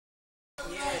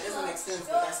make sense,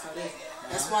 but that's how it is.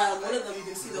 That's why on one of them you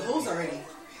can see the holes already.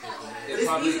 They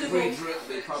probably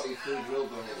pre-drilled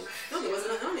the hole. No, there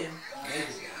wasn't nothing on there.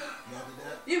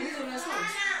 Yeah, we did it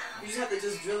ourselves. You just have to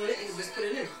just drill it and just put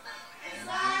it in.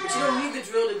 But you don't need the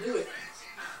drill to do it.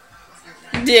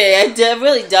 Yeah, it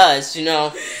really does, you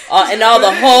know. And all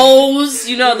the holes,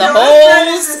 you know, the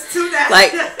holes.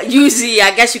 Like, usually,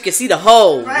 I guess you can see the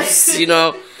holes, you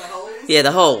know. The holes? Yeah,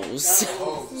 the holes.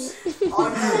 All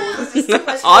them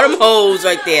holes. All them holes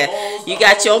right there. You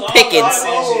got your pickings.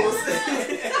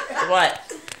 What?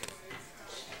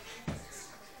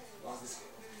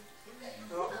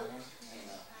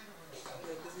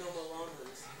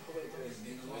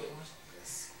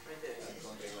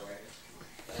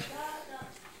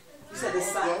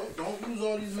 Don't use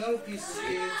all these metal pieces,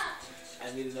 kids.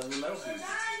 I need another metal piece.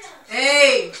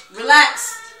 Hey,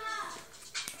 relax.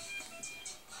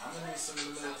 I'm gonna need some of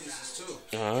the metal pieces too.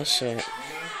 Oh, shit.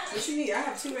 What you need? I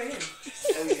have 2 right here.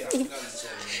 Oh yeah, I forgot to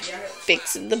tell you.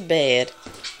 Fixing the bed.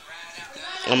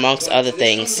 Amongst other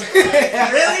things. Really?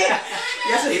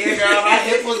 Yes, Yeah, girl, my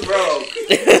hip was broke.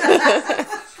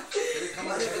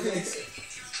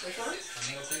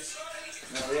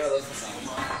 No, yeah, that's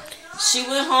fine. She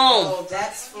went home. Oh,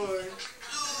 that's for...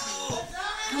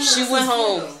 She went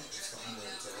home.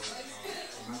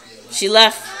 She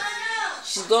left.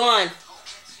 She's gone.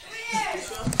 Yeah,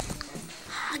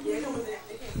 come over there.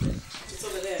 It's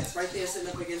over there. It's right there sitting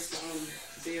up against the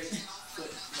beard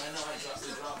foot. I know I dropped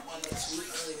one or 2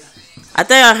 earlier. I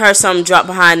think I heard something drop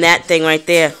behind that thing right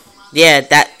there. Yeah,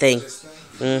 that thing.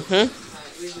 Mm-hmm.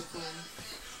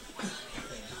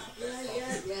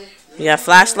 You got a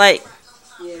flashlight?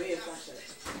 Yeah, we have a flashlight.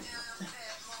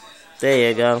 There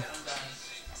you go.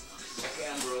 Okay,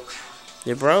 I'm broke.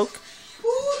 You broke?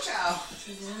 Ooh, child.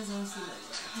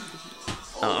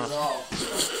 Uh-oh.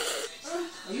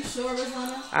 Are you sure,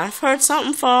 Rosanna? I've heard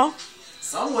something fall.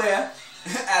 Somewhere.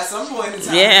 At some point in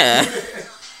time. Yeah.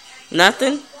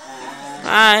 Nothing?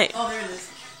 Alright. Oh, there it is.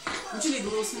 But you need a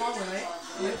little small one, right?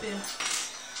 Right there.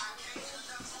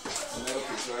 A metal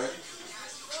piece, right?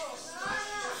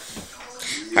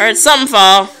 Heard something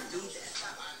fall.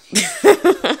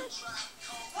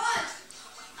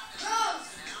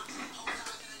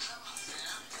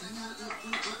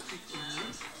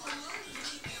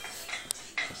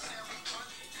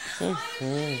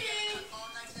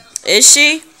 Is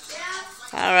she?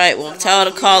 Alright, well tell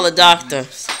her to call the doctor.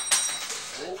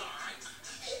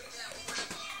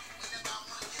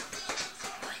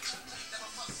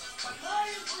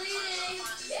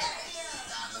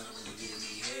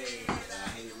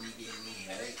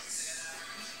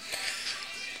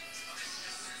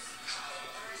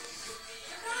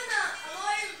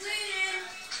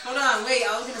 Hold on, wait.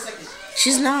 I'll give a second.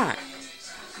 She's not.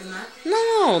 You're not?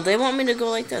 No, they want me to go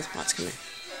like this. Watch, come here.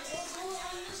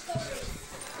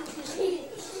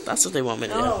 That's what they want me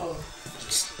to do. No.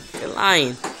 You're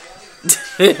lying.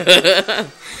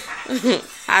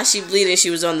 How's she bleeding? She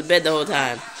was on the bed the whole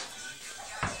time.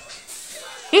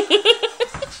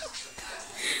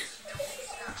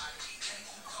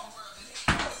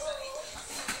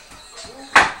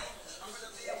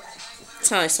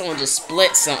 Sounds like someone just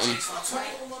split something.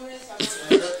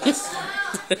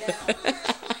 I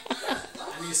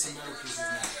need some metal pieces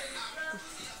now.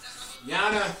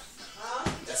 Yana,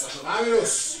 that's a hook.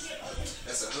 Marius,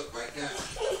 that's a hook right there.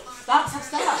 Stop.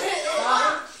 Stop.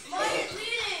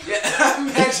 Yeah,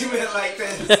 imagine it like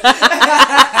this.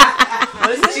 What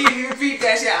is it? She repeat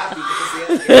that shit. I'll beat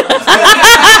the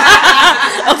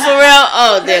Oh, for real?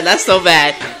 Oh, damn, that's so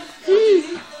bad.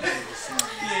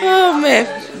 Oh, man.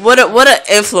 What a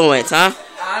influence, huh?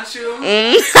 Aren't you?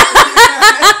 And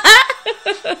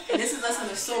this is us on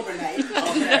a sober night.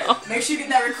 Okay. Make sure you get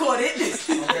that recorded.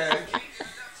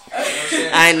 Okay.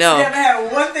 I know. You never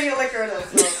had one thing of liquor though.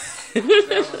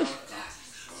 So.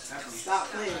 Stop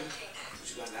playing.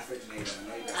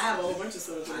 I have a whole bunch of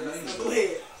soda. Go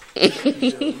ahead.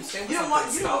 You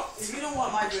don't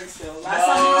want my drink still. Last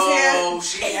time you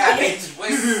was here. She had it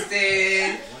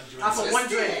twisted. Not for one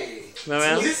drink.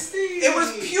 Remember? It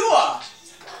was pure.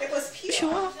 It was pure.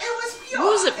 Pure? It was pure.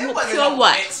 What was it? It wasn't Pure no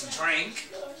what? mixed drink.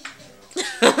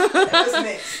 It was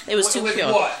mixed. It was too With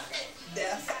pure. what?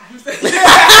 Death.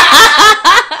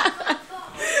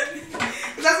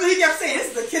 That's what he kept saying. This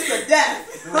is the kiss of death.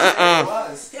 It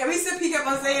was. Every sip he kept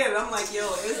on saying it. I'm like, yo,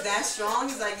 it was that strong?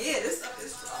 He's like, yeah, this stuff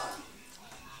is strong.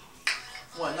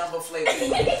 What number flavor?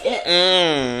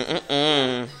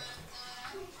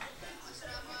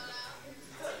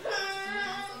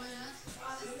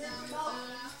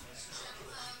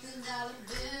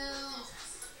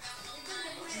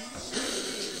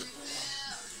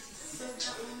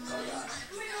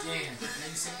 Damn, then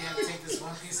you said you have to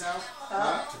one piece out?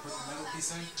 Huh? To put the metal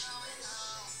piece in?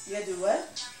 You gotta do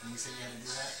what? And you said you had to do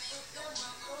that?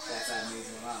 That's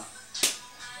amazing. Wow.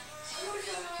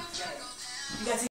 You got to